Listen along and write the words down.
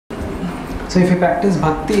So if we practice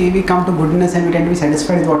bhakti, we come to goodness and we tend to be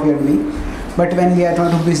satisfied with what we are doing. But when we are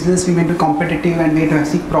trying to do business, we may be competitive and we have to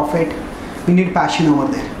seek profit. We need passion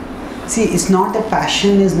over there. See, it's not that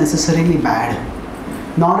passion is necessarily bad,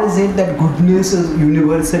 nor is it that goodness is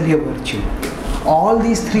universally a virtue. All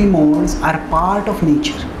these three modes are part of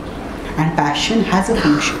nature, and passion has a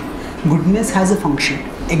function, goodness has a function,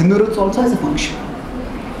 ignorance also has a function.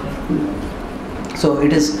 So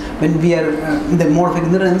it is when we are in the mode of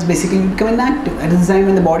ignorance, basically we become inactive. At the time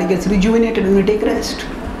when the body gets rejuvenated, when we take rest,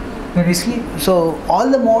 when we sleep. So all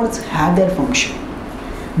the modes have their function.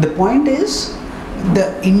 The point is,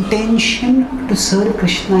 the intention to serve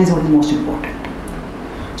Krishna is what is most important.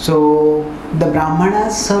 So the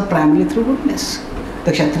Brahmanas serve primarily through goodness.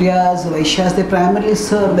 The Kshatriyas, the Vaishyas, they primarily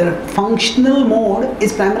serve, their functional mode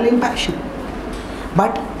is primarily in passion.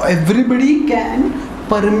 But everybody can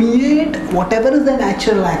permeate whatever is the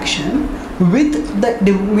natural action with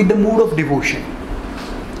the mood of devotion.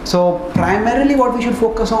 So primarily what we should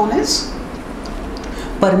focus on is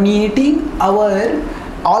permeating all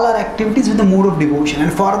our activities with the mood of devotion,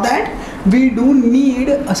 and for that we do need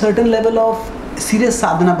a certain level of serious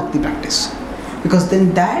sadhana bhakti practice, because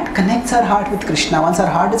then that connects our heart with Krishna. Once our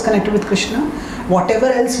heart is connected with Krishna, whatever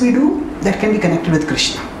else we do, that can be connected with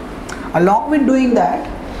Krishna. Along with doing that,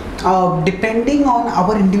 depending on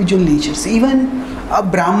our individual natures, even a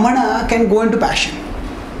Brahmana can go into passion,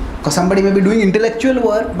 because somebody may be doing intellectual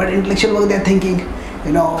work, but intellectual work they are thinking,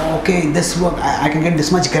 okay, this work, I can get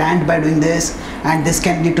this much grant by doing this, and this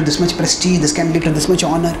can lead to this much prestige, this can lead to this much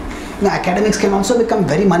honor. Academics can also become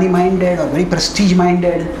very money minded or very prestige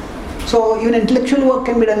minded. So even intellectual work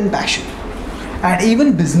can be done in passion. And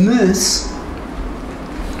even business,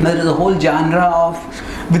 there is a whole genre of,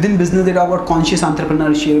 within business they talk about conscious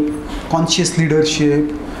entrepreneurship, conscious leadership,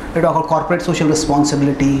 they talk about corporate social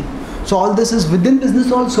responsibility. So all this is within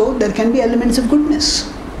business also, there can be elements of goodness,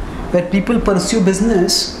 where people pursue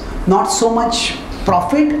business, not so much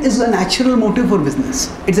profit is a natural motive for business.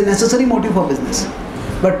 It's a necessary motive for business.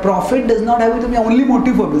 But profit does not have to be the only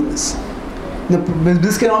motive for business. The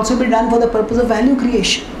business can also be done for the purpose of value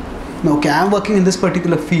creation. Okay, I am working in this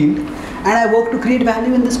particular field and I work to create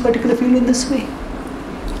value in this particular field in this way.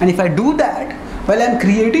 And if I do that, while I am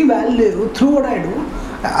creating value through what I do,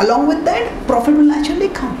 along with that, profit will naturally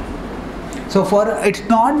come. So it's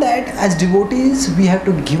not that as devotees we have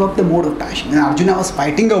to give up the mode of passion. When Arjuna was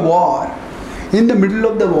fighting a war, in the middle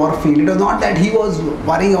of the war field, it was not that he was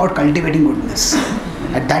worrying about cultivating goodness.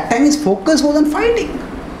 At that time his focus was on fighting.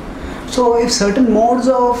 So if certain modes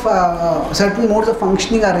of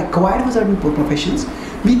functioning are required for certain professions,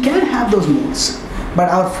 we can have those modes. But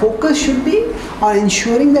our focus should be on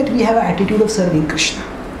ensuring that we have an attitude of serving Krishna.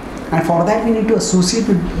 And for that we need to associate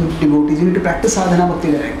with devotees, we need to practice sadhana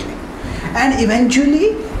bhakti directly. And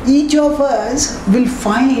eventually each of us will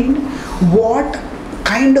find what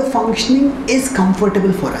kind of functioning is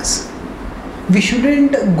comfortable for us. We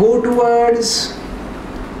shouldn't go towards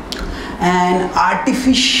an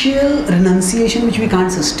artificial renunciation which we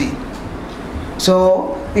can't sustain.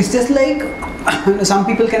 So it's just like some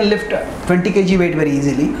people can lift 20 kg weight very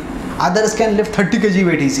easily, others can lift 30 kg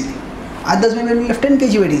weight easily, others may lift 10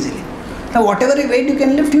 kg weight easily. Now whatever weight you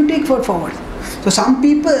can lift, you take forward. So some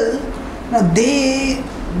people, they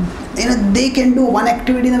can do one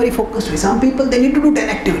activity in a very focused way. Some people, they need to do 10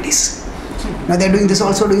 activities. Now they're doing this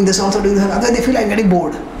also, doing this also, doing this. Otherwise they feel I'm getting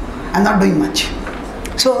bored, I'm not doing much.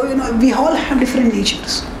 So we all have different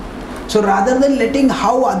natures. So rather than letting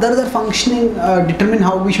how others are functioning determine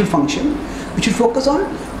how we should function, we should focus on,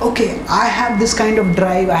 okay, I have this kind of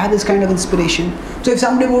drive, I have this kind of inspiration. So if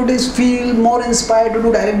some devotees feel more inspired to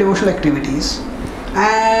do direct devotional activities,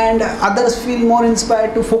 and others feel more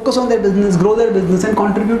inspired to focus on their business, grow their business and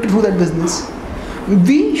contribute to that business,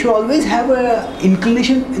 we should always have an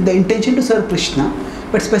inclination, the intention to serve Krishna.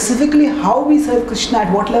 But specifically how we serve Krishna,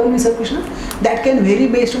 at what level we serve Krishna, that can vary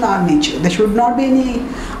based on our nature. There should not be any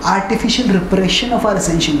artificial repression of our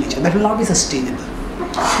essential nature. That will not be sustainable.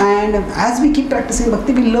 And as we keep practicing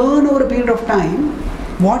bhakti, we learn over a period of time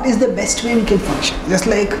what is the best way we can function. Just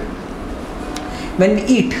like when we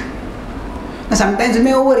eat. Now sometimes we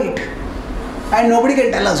may overeat. And nobody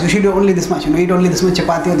can tell us, you should do only this much. Eat only this much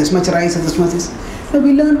chapati or this much rice or this much this.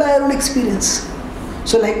 We learn by our own experience.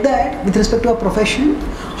 So like that, with respect to our profession,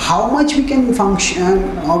 how much we can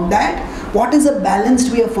function of that, what is a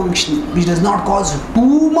balanced way of functioning, which does not cause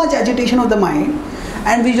too much agitation of the mind,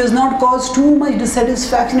 and which does not cause too much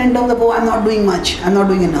dissatisfaction in terms of, oh, I'm not doing much, I'm not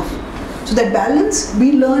doing enough. So that balance,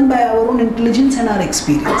 we learn by our own intelligence and our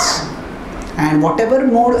experience. And whatever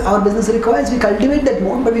mode our business requires, we cultivate that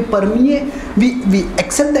mode, but we permeate, we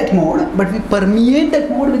accept that mode, but we permeate that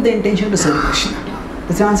mode with the intention to serve Krishna.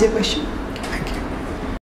 Does that answer your question?